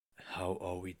how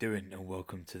are we doing? And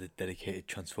welcome to the dedicated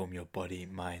Transform Your Body,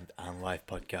 Mind, and Life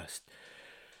podcast.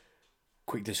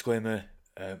 Quick disclaimer,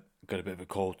 got a bit of a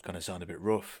cold, gonna sound a bit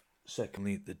rough.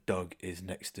 Secondly, the dog is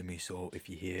next to me, so if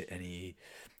you hear any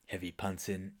heavy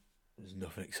panting, there's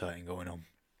nothing exciting going on.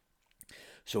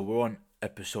 So we're on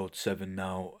episode 7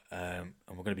 now, and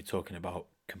we're going to be talking about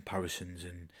comparisons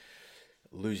and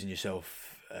losing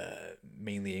yourself,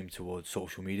 mainly aimed towards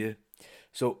social media.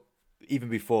 So even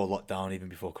before lockdown, even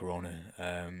before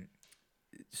Corona,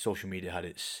 social media had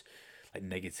its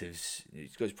negatives.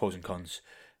 It's got its pros and cons,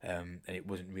 and it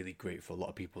wasn't really great for a lot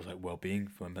of people's well-being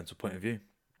from a mental point of view.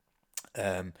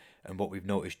 And what we've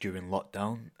noticed during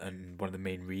lockdown, and one of the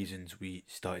main reasons we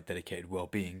started dedicated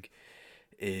well-being,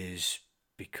 is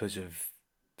because of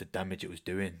the damage it was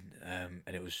doing, and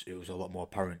it was a lot more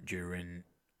apparent during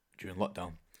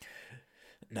lockdown.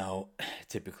 Now,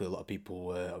 typically, a lot of people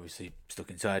were obviously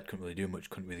stuck inside, couldn't really do much,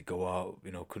 couldn't really go out,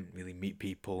 couldn't really meet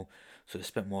people. So they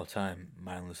spent more time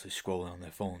mindlessly scrolling on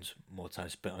their phones, more time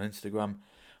spent on Instagram,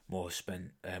 more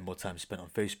time spent on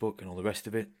Facebook, and all the rest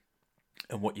of it.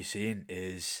 And what you're seeing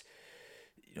is,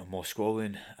 more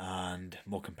scrolling and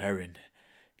more comparing.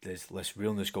 There's less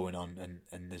realness going on,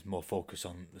 and there's more focus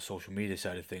on the social media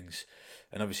side of things.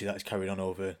 And obviously, that's carried on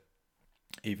over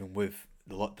even with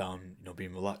the lockdown,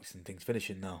 being relaxed and things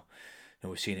finishing now.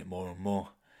 We're seeing it more and more.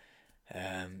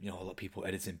 A lot of people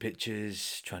editing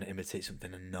pictures, trying to imitate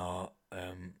something and not,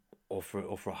 or for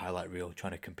a highlight reel,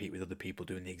 trying to compete with other people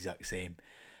doing the exact same.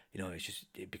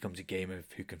 It becomes a game of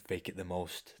who can fake it the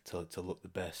most to look the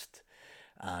best.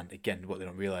 And again, what they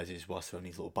don't realize is whilst they're on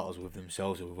these little battles with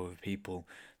themselves or with other people,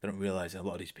 they don't realize that a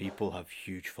lot of these people have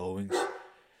huge followings.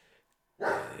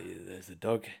 There's the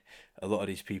dog. A lot of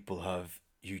these people have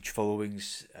huge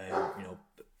followings.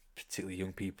 Particularly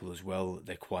young people as well.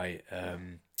 They're quite,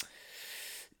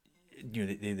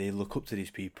 they look up to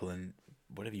these people, and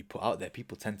whatever you put out there,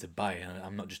 people tend to buy. And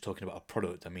I'm not just talking about a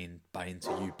product. I mean, buy into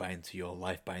you, buy into your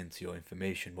life, buy into your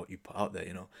information, what you put out there.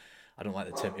 I don't like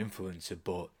the term influencer,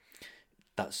 but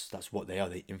that's what they are.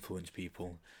 They influence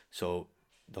people. So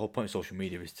the whole point of social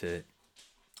media is to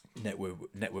network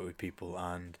with people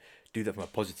and do that from a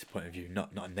positive point of view,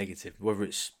 not a negative. Whether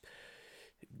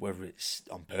it's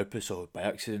on purpose or by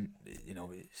accident,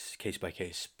 it's case by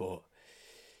case. But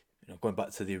going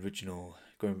back to the original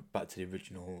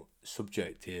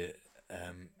subject here,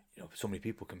 so many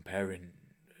people comparing.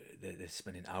 They're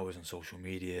spending hours on social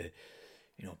media.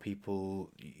 People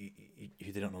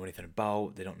who they don't know anything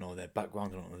about. They don't know their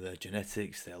background. They don't know their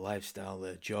genetics, their lifestyle,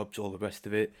 their jobs, all the rest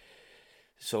of it.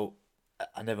 So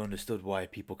I never understood why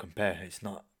people compare. It's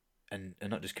not, and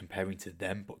not just comparing to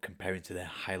them, but comparing to their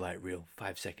highlight reel,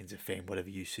 5 seconds of fame, whatever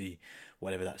you see,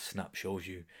 whatever that snap shows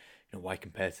you. Why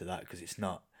compare to that? Because it's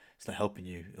not helping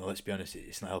you. Let's be honest,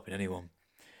 it's not helping anyone.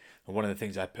 And one of the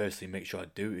things I personally make sure I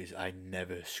do is I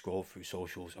never scroll through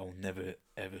socials. I'll never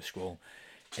ever scroll.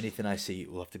 Anything I see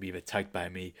will have to be either tagged by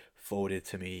me, forwarded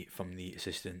to me from the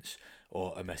assistants,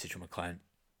 or a message from a client.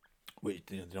 Which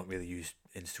they don't really use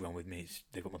Instagram with me.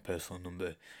 They've got my personal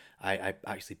number. I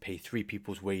actually pay 3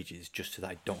 people's wages just so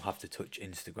that I don't have to touch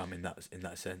Instagram in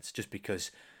that sense. Just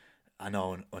because I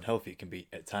know how unhealthy it can be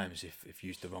at times if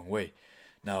used the wrong way.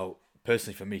 Now,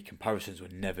 personally for me, comparisons were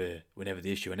never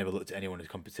the issue. I never looked at anyone as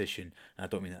competition, and I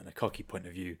don't mean that in a cocky point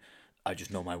of view. I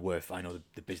just know my worth. I know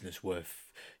the business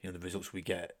worth. The results we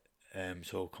get.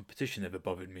 So competition never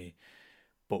bothered me.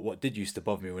 But what did used to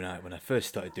bother me when I first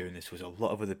started doing this was a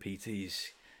lot of other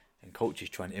PTs and coaches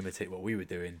trying to imitate what we were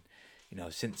doing.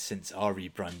 Since our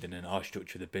rebranding and our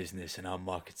structure of the business and our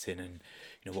marketing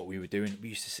and what we were doing,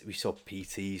 we saw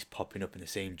PTs popping up in the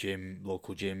same gym,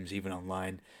 local gyms, even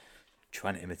online,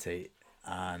 trying to imitate,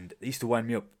 and it used to wind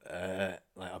me up.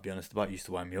 I'll be honest about it, used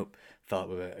to wind me up. Fell out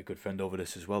with a good friend over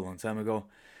this as well a long time ago.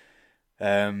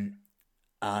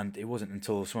 And it wasn't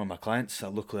until some of my clients,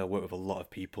 luckily I work with a lot of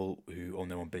people who own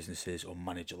their own businesses or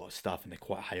manage a lot of staff, and they're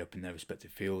quite high up in their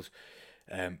respective fields.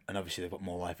 And obviously they've got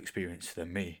more life experience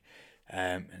than me.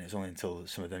 And it's only until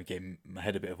some of them gave my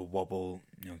head a bit of a wobble,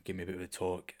 gave me a bit of a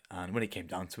talk. And when it came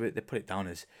down to it, they put it down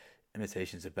as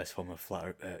imitation is the best form of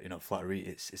flattery.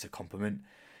 It's a compliment.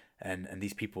 And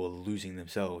these people are losing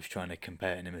themselves trying to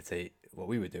compare and imitate what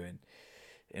we were doing.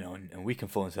 And we can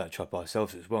fall into that trap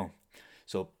ourselves as well.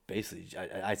 So basically,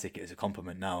 I take it as a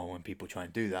compliment now when people try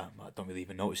and do that. I don't really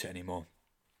even notice it anymore.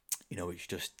 It's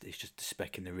just a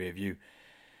speck in the rear view.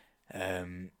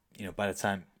 By the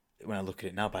time when I look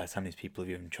at it now, by the time these people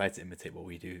have even tried to imitate what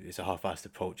we do, it's a half-assed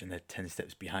approach, and they're 10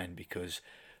 steps behind because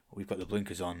we've got the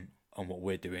blinkers on what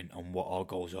we're doing, on what our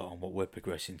goals are, on what we're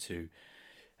progressing to,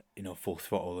 full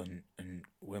throttle, and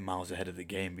we're miles ahead of the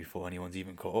game before anyone's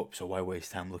even caught up. So why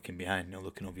waste time looking behind,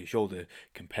 looking over your shoulder,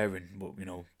 comparing,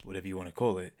 whatever you want to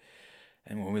call it.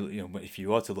 And when if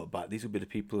you are to look back, these will be the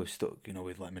people who are stuck,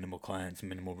 with like minimal clients,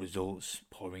 minimal results,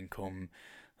 poor income.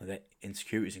 Their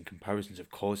insecurities and comparisons have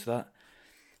caused that.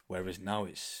 Whereas now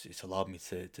it's allowed me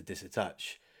to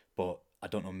disattach. But I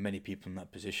don't know many people in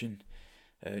that position.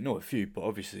 Know a few, but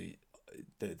obviously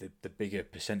the bigger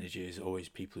percentage is always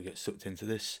people who get sucked into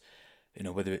this.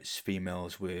 Whether it's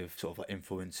females with sort of like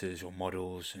influencers or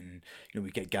models, and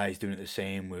we get guys doing it the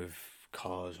same with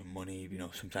cars and money.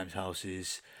 Sometimes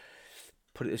houses.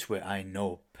 Put it this way, I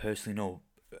personally know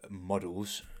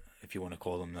models, if you want to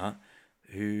call them that,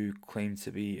 who claim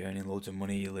to be earning loads of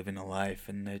money, living a life,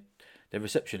 and they're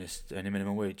receptionists earning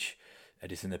minimum wage,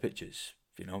 editing their pictures.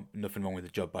 Nothing wrong with the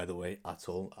job, by the way, at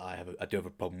all. I do have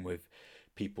a problem with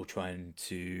people trying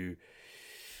to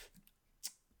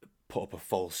put up a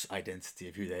false identity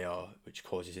of who they are, which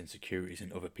causes insecurities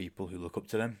in other people who look up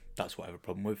to them. That's what I have a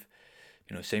problem with.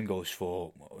 Same goes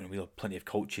for, we have plenty of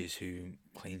coaches who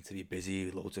claim to be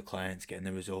busy, loads of clients, getting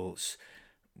the results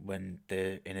when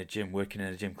they're in a gym, working in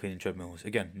a gym, cleaning treadmills.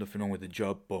 Again, nothing wrong with the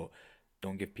job, but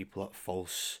don't give people that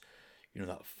false,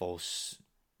 that false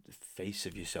face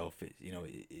of yourself.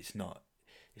 It's not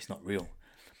real.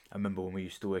 I remember when we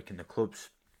used to work in the clubs,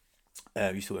 we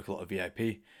used to work a lot of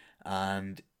VIP,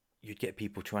 and you'd get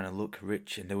people trying to look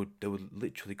rich, and they would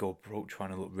literally go broke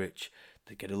trying to look rich.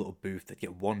 They'd get a little booth, they'd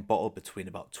get one bottle between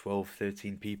about 12,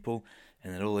 13 people,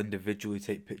 and they'd all individually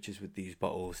take pictures with these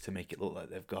bottles to make it look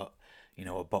like they've got,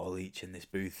 a bottle each in this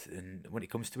booth. And when it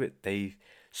comes to it, they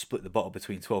split the bottle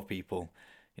between 12 people,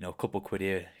 a couple quid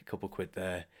here, a couple quid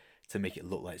there, to make it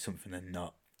look like something they're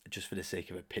not, just for the sake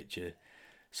of a picture.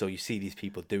 So you see these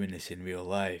people doing this in real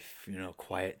life,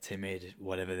 quiet, timid,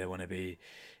 whatever they want to be,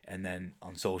 and then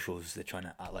on socials they're trying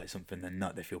to act like something they're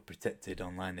not. They feel protected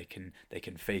online. They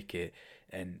can fake it,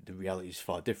 and the reality is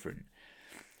far different.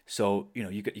 So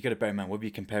you got to bear in mind, whether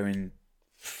you're comparing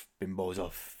bimbos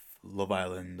off Love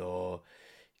Island or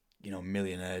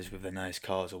millionaires with their nice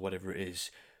cars or whatever it is,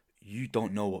 you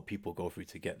don't know what people go through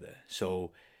to get there.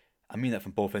 So I mean that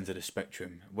from both ends of the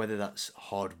spectrum, whether that's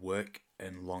hard work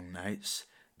and long nights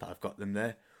that I've got them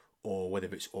there, or whether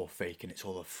it's all fake and it's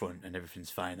all up front and everything's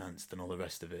financed and all the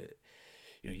rest of it.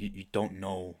 You don't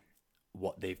know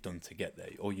what they've done to get there.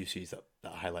 All you see is that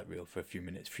highlight reel for a few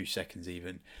minutes, few seconds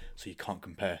even, so you can't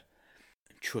compare.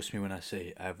 Trust me when I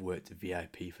say I've worked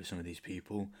VIP for some of these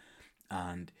people,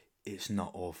 and it's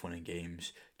not all fun and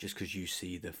games. Just because you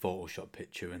see the Photoshop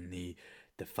picture and the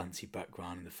fancy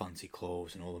background and the fancy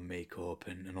clothes and all the makeup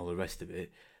and all the rest of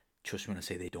it, trust me when I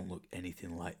say they don't look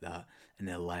anything like that, and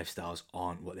their lifestyles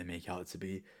aren't what they make out to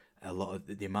be. A lot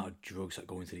of the amount of drugs that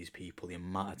go into these people, the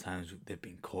amount of times they've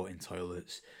been caught in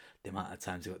toilets, the amount of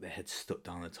times they got their heads stuck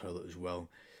down the toilet as well.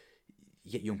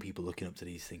 You get young people looking up to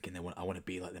these, thinking I want to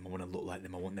be like them, I want to look like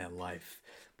them, I want their life,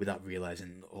 without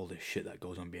realizing all the shit that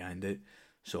goes on behind it.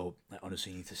 So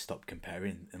honestly, you need to stop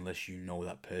comparing unless you know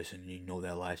that person, you know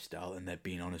their lifestyle, and they're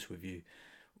being honest with you.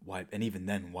 Why? And even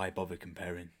then, why bother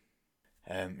comparing?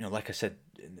 Like I said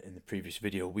in the previous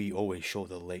video, we always show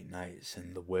the late nights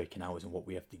and the working hours and what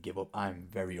we have to give up. I'm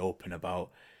very open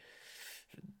about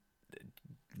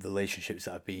relationships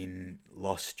that have been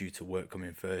lost due to work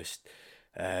coming first.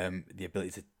 The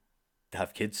ability to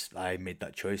have kids, I made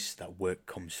that choice. That work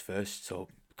comes first, so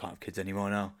I can't have kids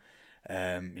anymore now.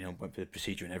 Went for the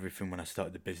procedure and everything when I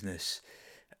started the business.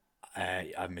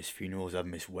 I've missed funerals, I've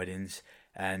missed weddings,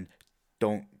 and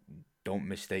don't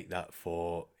mistake that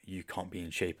for you can't be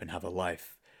in shape and have a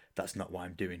life. That's not what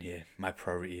I'm doing here. My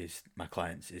priority is my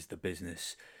clients, is the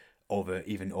business, over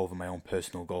my own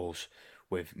personal goals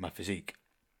with my physique.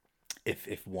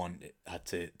 If one had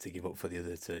to give up for the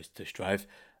other to strive,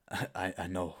 I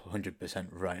know 100%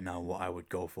 right now what I would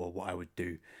go for, what I would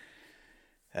do.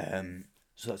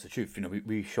 So that's the truth.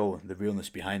 We show the realness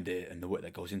behind it and the work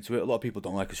that goes into it. A lot of people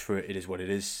don't like us for it. It is what it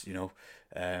is.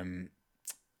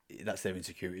 That's their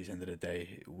insecurities. End of the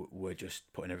day, we're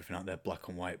just putting everything out there, black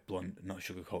and white, blunt, not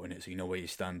sugarcoating it, so you know where you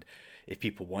stand. If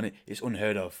people want it, it's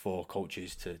unheard of for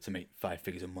coaches to make 5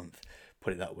 figures a month,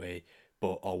 put it that way.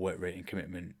 But our work rate and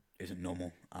commitment isn't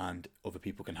normal, and other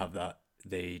people can have that.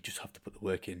 They just have to put the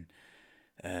work in.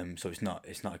 So it's not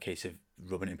a case of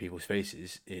rubbing it in people's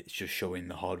faces. It's just showing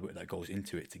the hard work that goes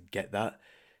into it to get that,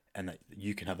 and that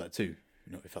you can have that too.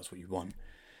 If that's what you want.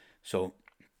 So,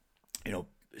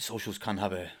 socials can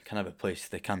have a place.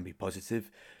 They can be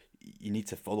positive. You need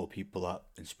to follow people that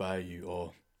inspire you,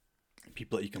 or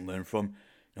people that you can learn from.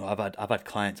 I've had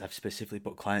clients. I've specifically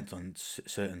put clients on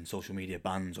certain social media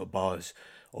bans or bars,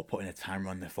 or putting a timer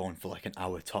on their phone for like an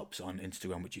hour tops on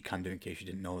Instagram, which you can do in case you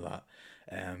didn't know that.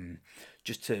 Um,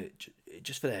 just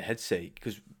for their head's sake,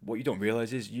 because what you don't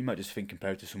realize is you might just think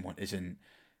compared to someone isn't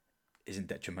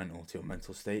detrimental to your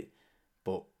mental state,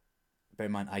 but bear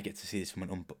in mind I get to see this from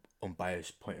an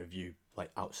unbiased point of view,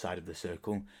 like outside of the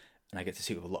circle, and I get to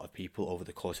see it with a lot of people over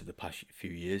the course of the past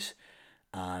few years,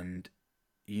 and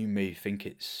you may think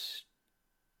it's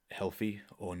healthy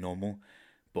or normal,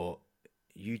 but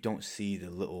you don't see the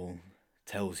little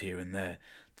tells here and there,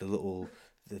 the little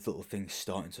things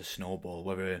starting to snowball.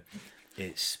 Whether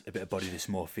it's a bit of body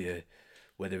dysmorphia,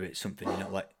 whether it's something you're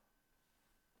not like,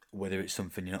 whether it's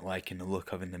something you're not liking the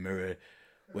look of in the mirror,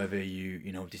 whether you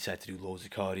decide to do loads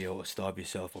of cardio or starve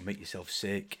yourself or make yourself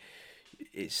sick.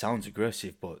 It sounds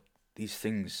aggressive, but these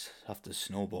things have to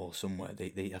snowball somewhere.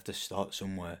 They have to start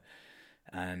somewhere,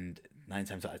 and 9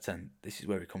 times out of 10, this is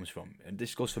where it comes from. And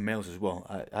this goes for males as well.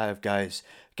 I have guys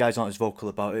aren't as vocal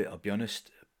about it, I'll be honest,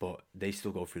 but they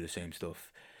still go through the same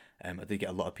stuff. I did get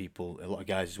a lot of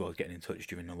guys as well, getting in touch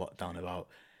during the lockdown about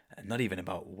not even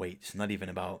about weights, not even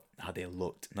about how they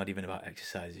looked, not even about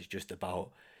exercise. It's just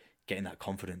about getting that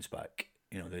confidence back.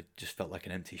 They just felt like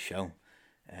an empty shell.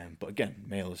 But again,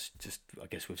 males just, I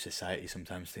guess, with society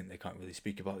sometimes think they can't really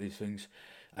speak about these things.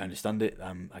 I understand it.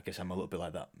 I guess I'm a little bit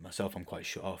like that myself. I'm quite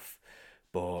shut off,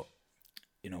 but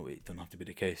it don't have to be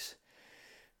the case.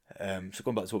 So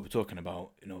going back to what we're talking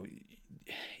about,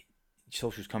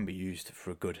 socials can be used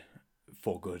for good,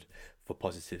 for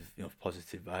positive,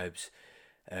 positive vibes.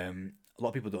 A lot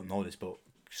of people don't know this, but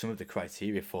some of the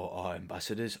criteria for our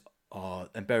ambassadors are,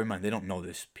 and bear in mind they don't know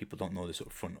this. People don't know this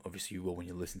up front. Obviously, you will when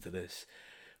you listen to this,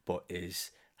 but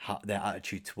is their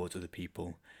attitude towards other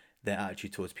people, their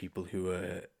attitude towards people who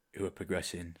are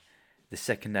progressing. The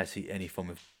second I see any form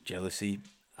of jealousy,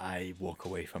 I walk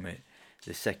away from it.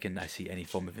 The second I see any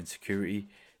form of insecurity,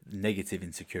 negative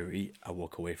insecurity, I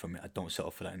walk away from it. I don't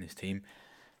settle for that in this team.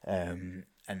 And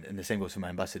the same goes for my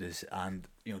ambassadors, and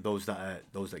those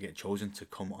that get chosen to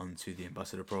come onto the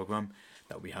ambassador program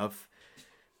that we have.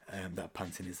 That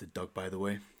Panting is the dog, by the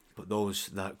way. But those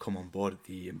that come on board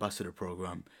the ambassador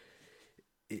program,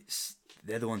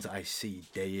 they're the ones that I see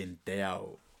day in, day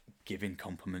out, giving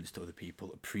compliments to other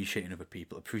people, appreciating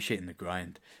the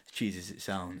grind, as cheesy as it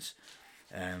sounds.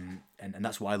 And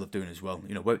that's what I love doing as well.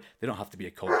 They don't have to be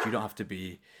a coach. You don't have to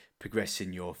be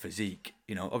progressing your physique.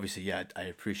 Obviously, yeah, I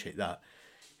appreciate that.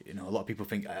 A lot of people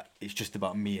think it's just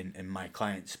about me and my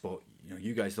clients, but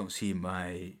you guys don't see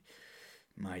my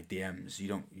DMs. You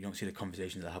don't see the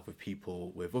conversations I have with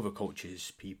people, with other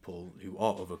coaches, people who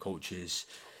are other coaches.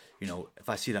 If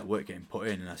I see that work getting put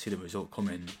in and I see the result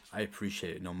coming, I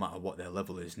appreciate it no matter what their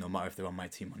level is, no matter if they're on my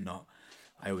team or not.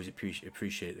 I always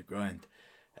appreciate the grind.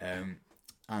 And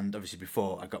obviously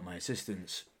before I got my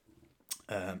assistants,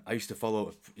 I used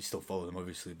to still follow them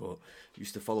obviously, but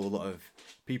used to follow a lot of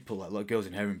people, like a lot of girls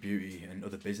in hair and beauty and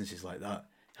other businesses like that.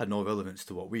 Had no relevance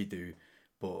to what we do,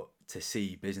 but to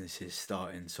see businesses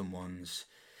starting someone's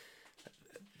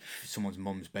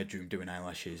mum's bedroom doing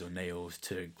eyelashes or nails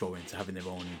to grow into having their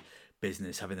own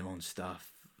business, having their own staff,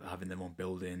 having their own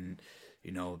building,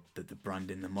 the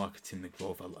branding, the marketing, the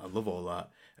growth. I love all that.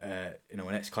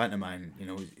 An ex-client of mine,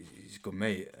 he's a good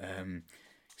mate,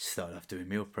 started off doing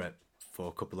meal prep for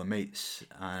a couple of mates,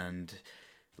 and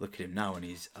look at him now, and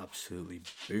he's absolutely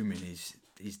booming. He's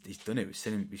done it.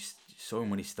 We saw him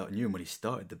when knew him when he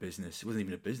started the business. It wasn't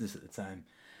even a business at the time.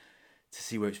 To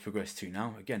see where it's progressed to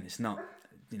now, again, it's not,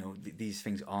 these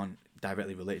things aren't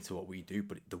directly related to what we do,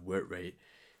 but the work rate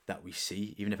that we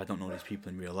see, even if I don't know these people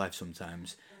in real life,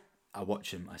 sometimes I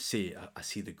watch them, I see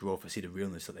the growth, I see the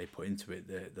realness that they put into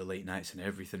it, the late nights and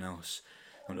everything else,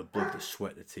 and the blood, the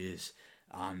sweat, the tears,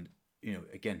 and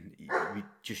again, we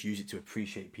just use it to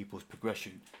appreciate people's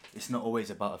progression. It's not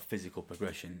always about a physical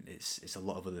progression. It's a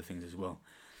lot of other things as well.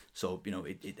 So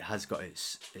it has got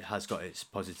its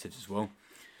positives as well.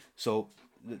 So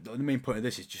the main point of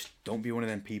this is just don't be one of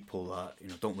them people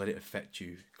that don't let it affect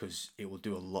you, because it will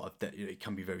do a lot of it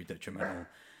can be very detrimental.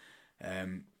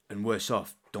 And worse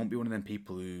off, don't be one of them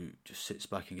people who just sits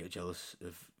back and get jealous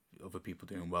of other people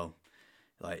doing well.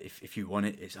 Like if you want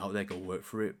it, it's out there. Go work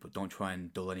for it, but don't try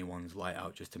and dull anyone's light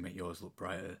out just to make yours look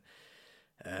brighter.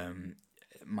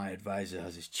 My advisor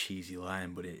has this cheesy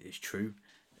line, but it's true.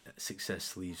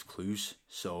 Success leaves clues,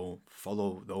 so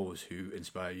follow those who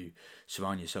inspire you.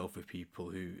 Surround yourself with people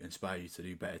who inspire you to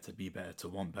do better, to be better, to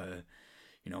want better.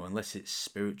 Unless it's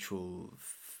spiritual,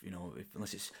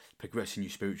 unless it's progressing you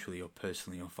spiritually or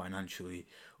personally or financially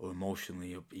or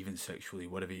emotionally or even sexually,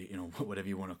 whatever whatever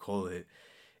you want to call it.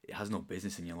 it has no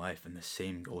business in your life. And the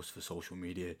same goes for social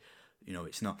media. You know,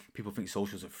 it's not, people think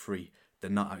socials are free. They're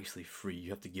not actually free.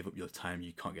 You have to give up your time.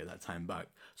 You can't get that time back.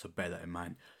 So bear that in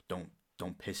mind.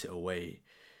 Don't piss it away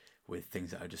with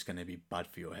things that are just going to be bad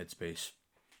for your headspace.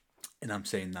 And I'm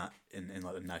saying that in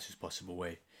like the nicest possible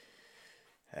way.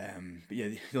 But yeah,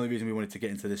 the only reason we wanted to get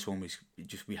into this one was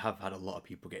just we have had a lot of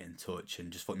people get in touch,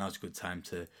 and just thought now's a good time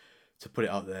to put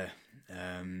it out there.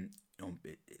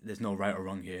 There's no right or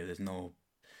wrong here. There's no,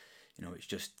 it's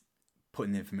just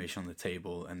putting the information on the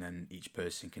table, and then each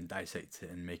person can dissect it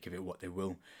and make of it what they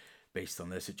will, based on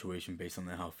their situation, based on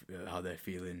how they're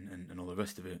feeling, and all the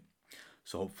rest of it.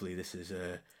 So hopefully this has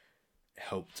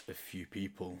helped a few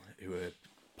people who are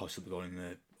possibly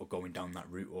going down that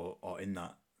route, or in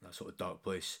that sort of dark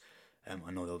place.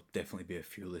 I know there'll definitely be a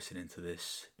few listening to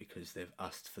this because they've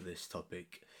asked for this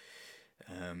topic.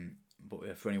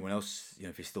 But for anyone else,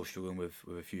 if you're still struggling with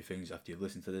a few things after you've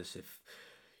listened to this, if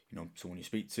someone you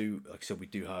speak to, like I said,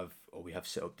 we have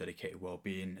set up Dedicated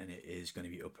Wellbeing, and it is going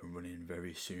to be up and running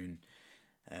very soon.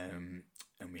 And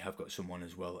we have got someone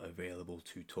as well available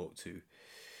to talk to,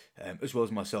 as well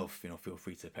as myself. Feel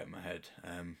free to pet my head.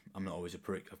 I'm not always a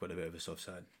prick. I've got a bit of a soft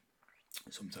side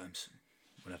sometimes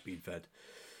when I've been fed.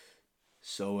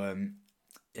 So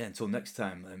yeah, until next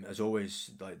time, as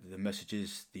always, like the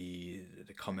messages, the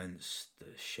comments, the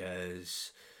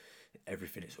shares,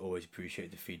 everything, it's always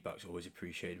appreciated. The feedback's always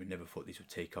appreciated. We never thought these would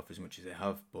take off as much as they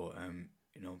have, but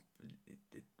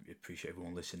we appreciate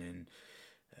everyone listening,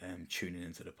 tuning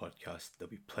into the podcast.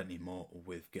 There'll be plenty more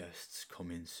with guests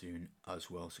coming soon as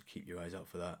well, so keep your eyes out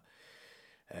for that.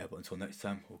 But until next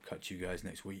time, we'll catch you guys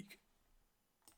next week.